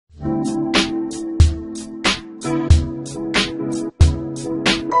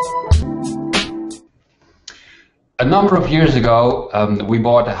A number of years ago, we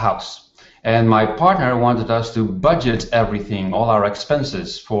bought a house, and my partner wanted us to budget everything, all our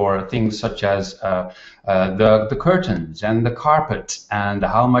expenses, for things such as the curtains and the carpet, and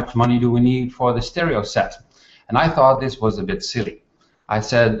how much money do we need for the stereo set. And I thought this was a bit silly. I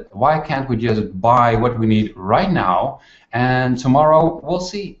said, why can't we just buy what we need right now, and tomorrow we'll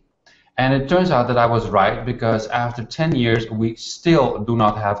see. And it turns out that I was right, because after 10 years we still do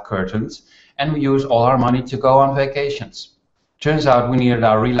not have curtains, and we use all our money to go on vacations. Turns out we needed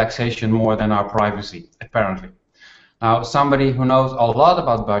our relaxation more than our privacy, apparently. Now, somebody who knows a lot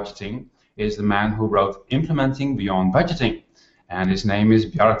about budgeting is the man who wrote Implementing Beyond Budgeting, and his name is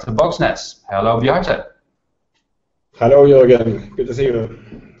Bjarte Bogsnes. Hello, Bjarte. Hello, Jürgen. Good to see you.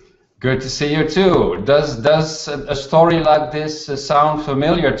 Good to see you too. Does a story like this sound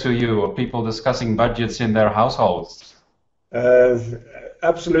familiar to you, or people discussing budgets in their households?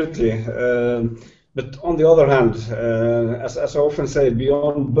 Absolutely. But on the other hand, as I often say,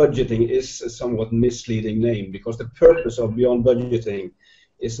 Beyond Budgeting is a somewhat misleading name, because the purpose of Beyond Budgeting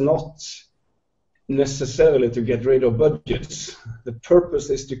is not necessarily to get rid of budgets. The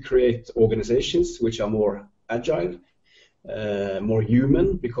purpose is to create organizations which are more agile, more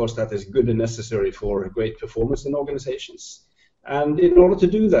human, because that is good and necessary for great performance in organizations. And in order to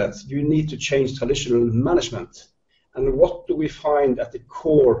do that, you need to change traditional management. And what do we find at the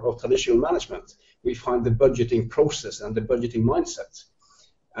core of traditional management? We find the budgeting process and the budgeting mindset.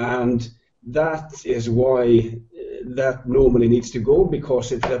 And that is why that normally needs to go,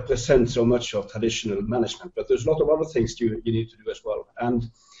 because it represents so much of traditional management. But there's a lot of other things you need to do as well.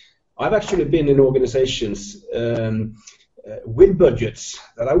 And I've actually been in organizations with budgets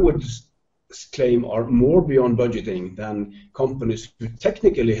that I would claim are more beyond budgeting than companies who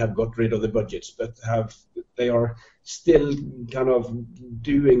technically have got rid of the budgets, but they are still kind of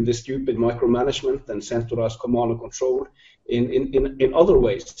doing the stupid micromanagement and centralized command and control in other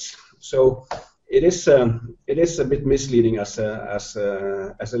ways. So it is a bit misleading as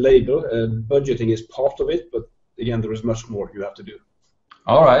a label. Budgeting is part of it, but again, there is much more you have to do.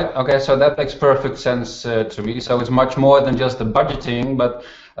 All right. Okay. So that makes perfect sense to me. So it's much more than just the budgeting, but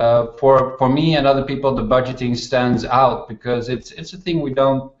for me and other people, the budgeting stands out because it's a thing we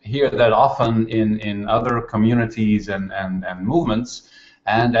don't hear that often in other communities and movements.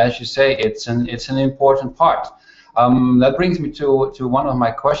 And as you say, it's an important part. That brings me to one of my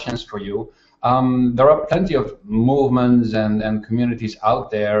questions for you. There are plenty of movements and communities out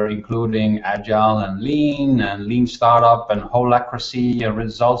there, including Agile and Lean Startup and Holacracy and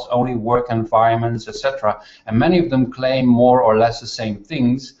results-only work environments, etc. And many of them claim more or less the same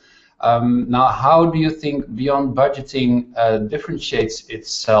things. Now, how do you think Beyond Budgeting differentiates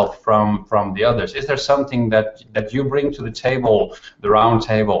itself from the others? Is there something that you bring to the table, the round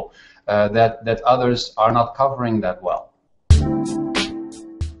table, that others are not covering that well?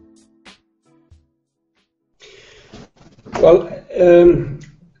 Well,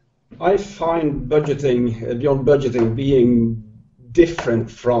 I find budgeting, Beyond Budgeting, being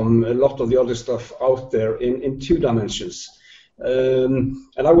different from a lot of the other stuff out there in two dimensions. And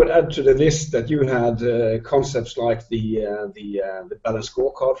I would add to the list that you had concepts like the balanced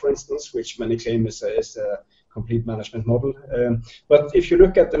scorecard, for instance, which many claim is a complete management model. But if you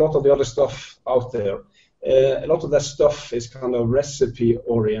look at a lot of the other stuff out there, a lot of that stuff is kind of recipe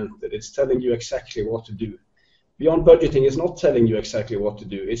oriented. It's telling you exactly what to do. Beyond Budgeting is not telling you exactly what to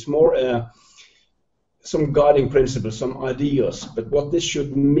do. It's more some guiding principles, some ideas. But what this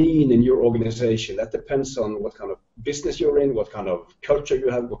should mean in your organization, that depends on what kind of business you're in, what kind of culture you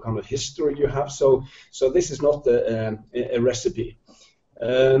have, what kind of history you have. So this is not a recipe.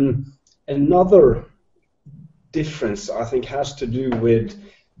 Another difference, I think, has to do with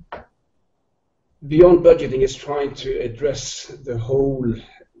Beyond Budgeting is trying to address the whole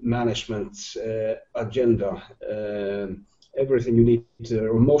management agenda, everything you need to,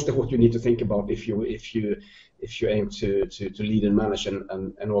 or most of what you need to think about if you aim to lead and manage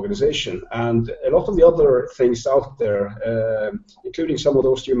an organization. And a lot of the other things out there, including some of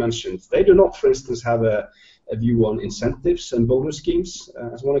those you mentioned, they do not, for instance, have a view on incentives and bonus schemes,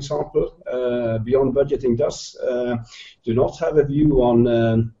 as one example. Beyond Budgeting does do not have a view on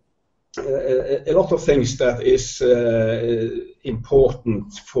a lot of things that is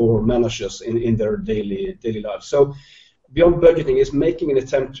important for managers in their daily life. So Beyond Budgeting is making an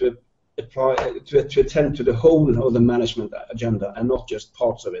attempt to attend to the whole of the management agenda and not just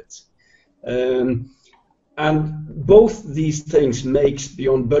parts of it. And both these things makes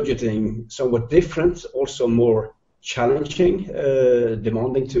Beyond Budgeting somewhat different, also more challenging,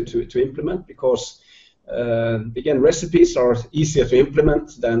 demanding to implement, because Again, recipes are easier to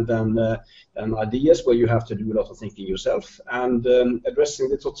implement than ideas where you have to do a lot of thinking yourself. And addressing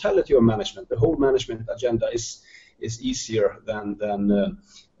the totality of management, the whole management agenda is easier than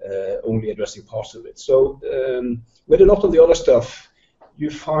only addressing parts of it. So with a lot of the other stuff, you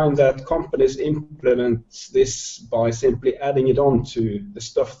find that companies implement this by simply adding it on to the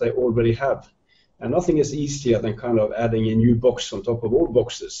stuff they already have. And nothing is easier than kind of adding a new box on top of old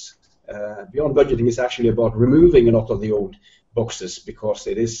boxes. Beyond budgeting is actually about removing a lot of the old boxes, because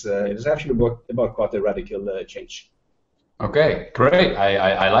it is actually about quite a radical change. Okay, great.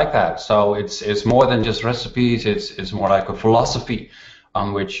 I like that. So it's more than just recipes. It's more like a philosophy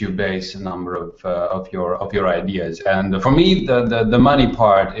on which you base a number of your ideas. And for me, the money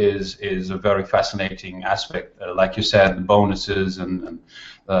part is a very fascinating aspect. Like you said, the bonuses and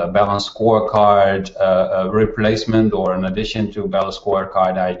balanced scorecard replacement or in addition to balanced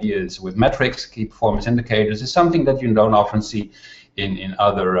scorecard ideas with metrics, key performance indicators, is something that you don't often see in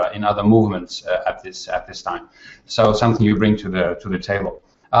other movements at this time. So something you bring to the table.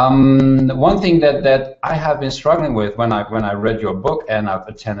 One thing that I have been struggling with when I read your book, and I've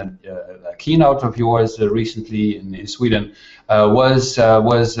attended a keynote of yours recently in Sweden, was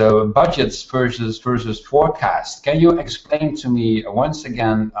budgets versus forecast. Can you explain to me once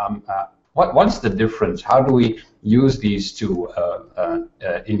again what's the difference? How do we use these two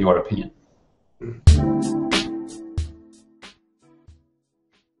in your opinion?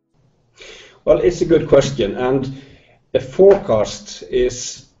 Well, it's a good question, and a forecast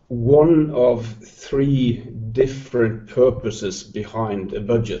is one of three different purposes behind a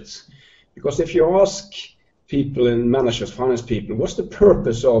budget. Because if you ask people and managers, finance people, what's the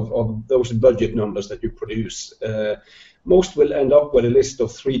purpose of those budget numbers that you produce? Most will end up with a list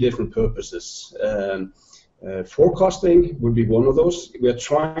of three different purposes. Forecasting would be one of those. We are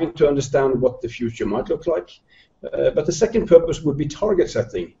trying to understand what the future might look like. But the second purpose would be target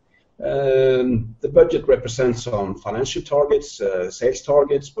setting. The budget represents some financial targets, sales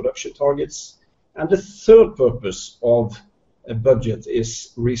targets, production targets. And the third purpose of a budget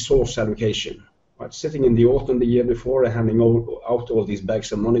is resource allocation. Right? Sitting in the autumn the year before and handing out all these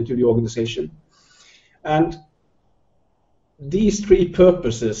bags of money to the organization. And these three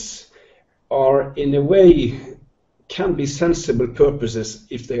purposes are, in a way, can be sensible purposes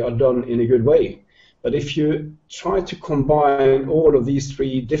if they are done in a good way. But if you try to combine all of these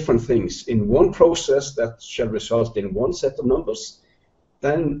three different things in one process that shall result in one set of numbers,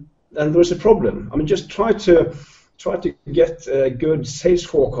 then there's a problem. I mean, just try to get a good sales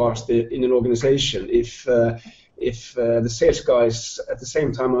forecast in an organization if the sales guys at the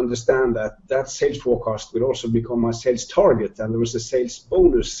same time understand that sales forecast will also become my sales target, and there is a sales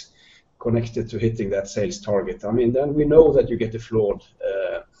bonus connected to hitting that sales target. I mean, then we know that you get a flawed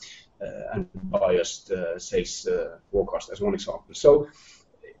and biased sales forecast, as one example. So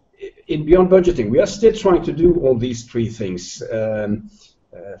in Beyond Budgeting, we are still trying to do all these three things.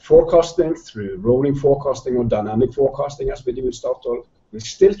 Forecasting through rolling forecasting or dynamic forecasting, as we do in Statoil. We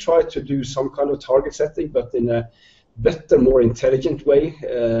still try to do some kind of target setting, but in a better, more intelligent way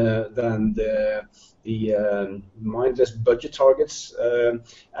than the mindless budget targets.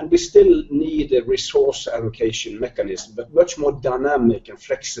 And we still need a resource allocation mechanism, but much more dynamic and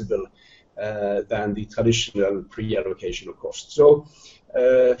flexible than the traditional pre-allocation of cost. So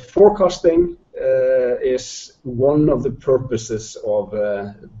forecasting is one of the purposes of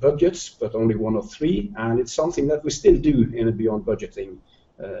budgets, but only one of three, and it's something that we still do in a Beyond Budgeting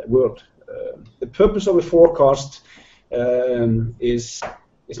world. The purpose of a forecast is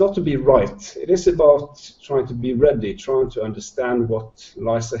not to be right. It is about trying to be ready, trying to understand what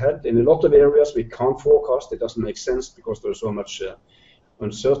lies ahead. In a lot of areas we can't forecast. It doesn't make sense because there's so much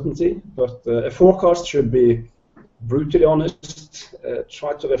uncertainty. But a forecast should be brutally honest,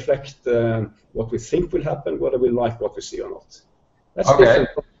 try to reflect what we think will happen, whether we like what we see or not. That's okay.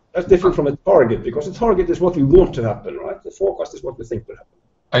 That's different from a target, because a target is what we want to happen, right? The forecast is what we think will happen.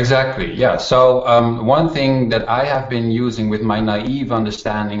 Exactly, yeah. So one thing that I have been using with my naive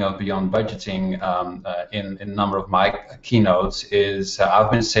understanding of Beyond Budgeting in a number of my keynotes is I've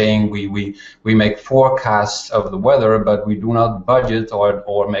been saying we make forecasts of the weather, but we do not budget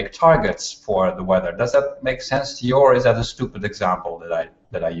or make targets for the weather. Does that make sense to you, or is that a stupid example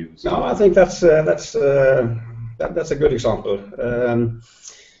that I use? No, I think that's a good example.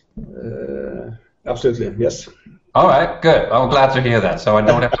 Absolutely, yes. All right, good. I'm glad to hear that, so I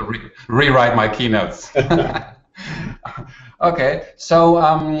don't have to rewrite my keynotes. Okay, so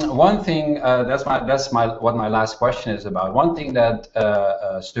one thing what my last question is about. One thing that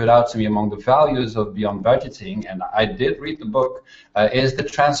stood out to me among the values of Beyond Budgeting, and I did read the book, is the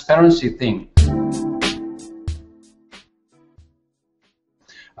transparency thing.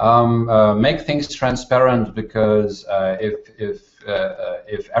 Make things transparent, because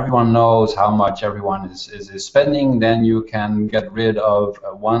if everyone knows how much everyone is spending, then you can get rid of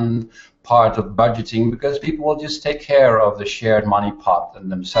one part of budgeting, because people will just take care of the shared money pot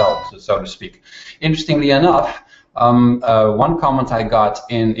themselves, so to speak. Interestingly enough, one comment I got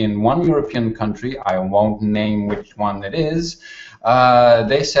in one European country, I won't name which one it is,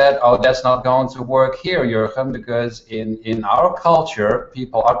 they said, oh, that's not going to work here, Jurgen, because in our culture,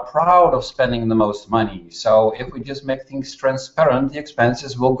 people are proud of spending the most money. So if we just make things transparent, the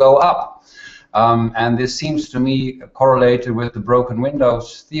expenses will go up. And this seems to me correlated with the broken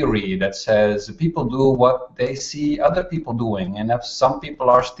windows theory that says people do what they see other people doing, and if some people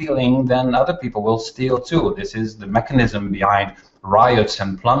are stealing, then other people will steal too. This is the mechanism behind riots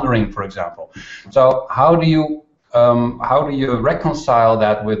and plundering, for example. So how do you reconcile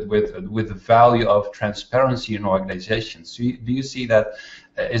that with the value of transparency in organizations? Do you see that?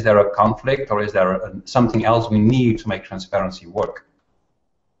 Is there a conflict, or is there something else we need to make transparency work?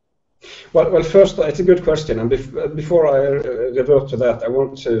 Well, first, it's a good question, and before I revert to that, I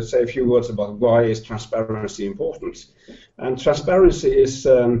want to say a few words about why is transparency important. And transparency is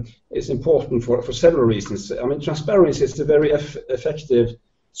important for several reasons. I mean, transparency is a very effective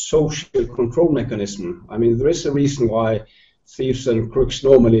social control mechanism. I mean, there is a reason why thieves and crooks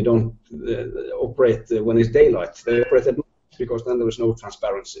normally don't operate when it's daylight. They operate at night because then there is no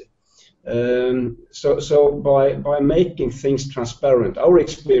transparency. So by making things transparent, our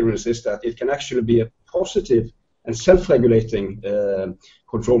experience is that it can actually be a positive and self-regulating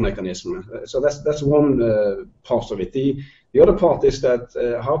control mechanism. So that's one part of it. The other part is that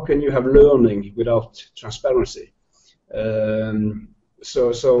how can you have learning without transparency?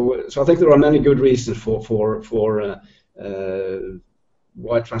 So I think there are many good reasons for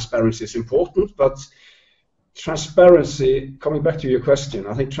why transparency is important, but transparency, coming back to your question,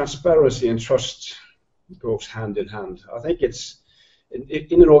 I think transparency and trust goes hand in hand. I think it's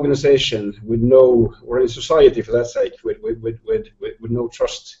in an organization with no, or in society for that sake, with no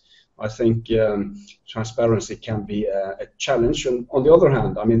trust, I think transparency can be a challenge. And on the other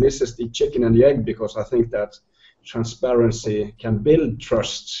hand, I mean, this is the chicken and the egg, because I think that transparency can build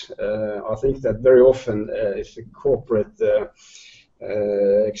trust. I think that very often if a corporate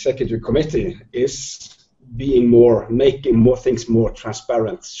executive committee is making more things more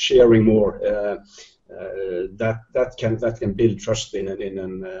transparent, sharing more, that can build trust in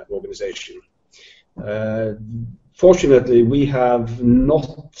an organization. Fortunately, we have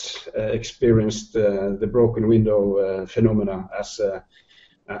not experienced the broken window phenomena as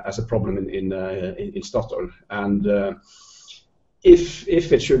a problem in Statoil, and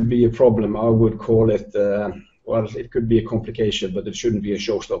if it should be a problem, I would call it, well, it could be a complication, but it shouldn't be a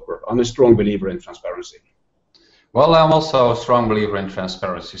showstopper. I'm a strong believer in transparency. Well, I'm also a strong believer in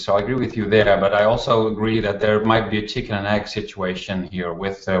transparency, so I agree with you there. But I also agree that there might be a chicken and egg situation here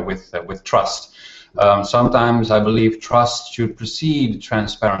with trust. Sometimes I believe trust should precede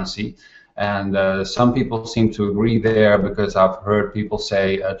transparency, and some people seem to agree there, because I've heard people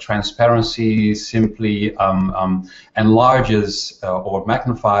say transparency simply enlarges or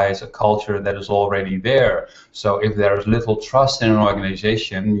magnifies a culture that is already there. So if there is little trust in an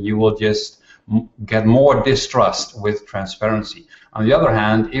organization, you will just get more distrust with transparency. On the other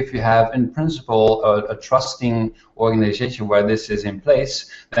hand, if you have in principle a trusting organization where this is in place,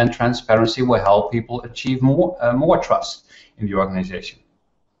 then transparency will help people achieve more trust in the organization.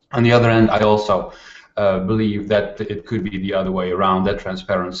 On the other hand, I also believe that it could be the other way around, that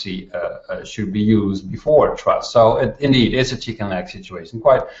transparency should be used before trust. So indeed, it's a chicken and egg situation,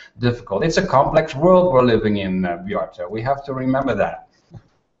 quite difficult. It's a complex world we're living in, Bjarte. We have to remember that.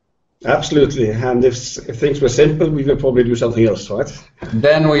 Absolutely, and if things were simple, we would probably do something else, right?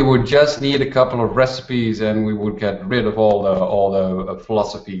 Then we would just need a couple of recipes, and we would get rid of all the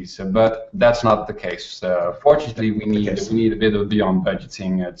philosophies. But that's not the case. Fortunately, we need a bit of beyond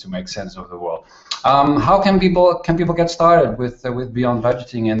budgeting to make sense of the world. How can people get started with beyond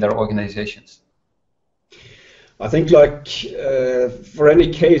budgeting in their organizations? I think, like for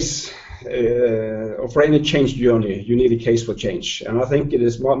any case. Or for any change journey, you need a case for change. And I think it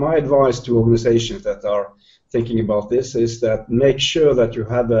is my advice to organizations that are thinking about this is that make sure that you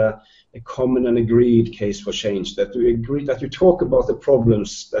have a common and agreed case for change, that you talk about the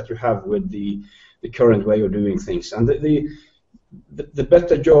problems that you have with the current way of doing things. And the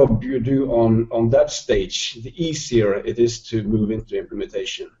better job you do on that stage, the easier it is to move into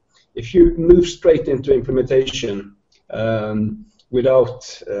implementation. If you move straight into implementation, without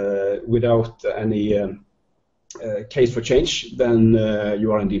any case for change, then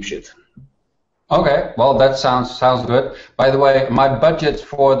you are in deep shit. Okay, well that sounds good. By the way, my budget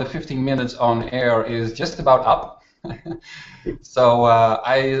for the 15 minutes on air is just about up. So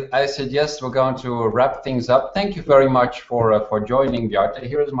I suggest we're going to wrap things up. Thank you very much for joining, Bjarte.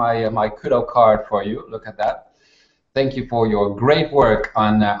 Here's my kudo card for you. Look at that. Thank you for your great work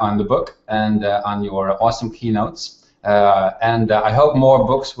on the book and on your awesome keynotes. And I hope more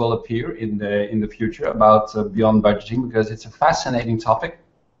books will appear in the future about beyond budgeting, because it's a fascinating topic.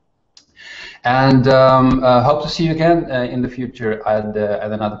 And hope to see you again in the future at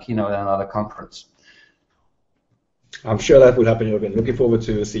another keynote and another conference. I'm sure that will happen, Jürgen. Looking forward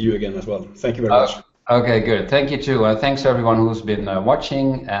to see you again as well. Thank you very much. Okay, good. Thank you too. Thanks everyone who's been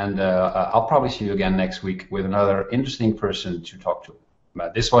watching, and I'll probably see you again next week with another interesting person to talk to.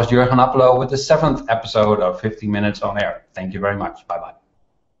 This was Jürgen Appelo with the 7th episode of 15 Minutes on Air. Thank you very much. Bye-bye.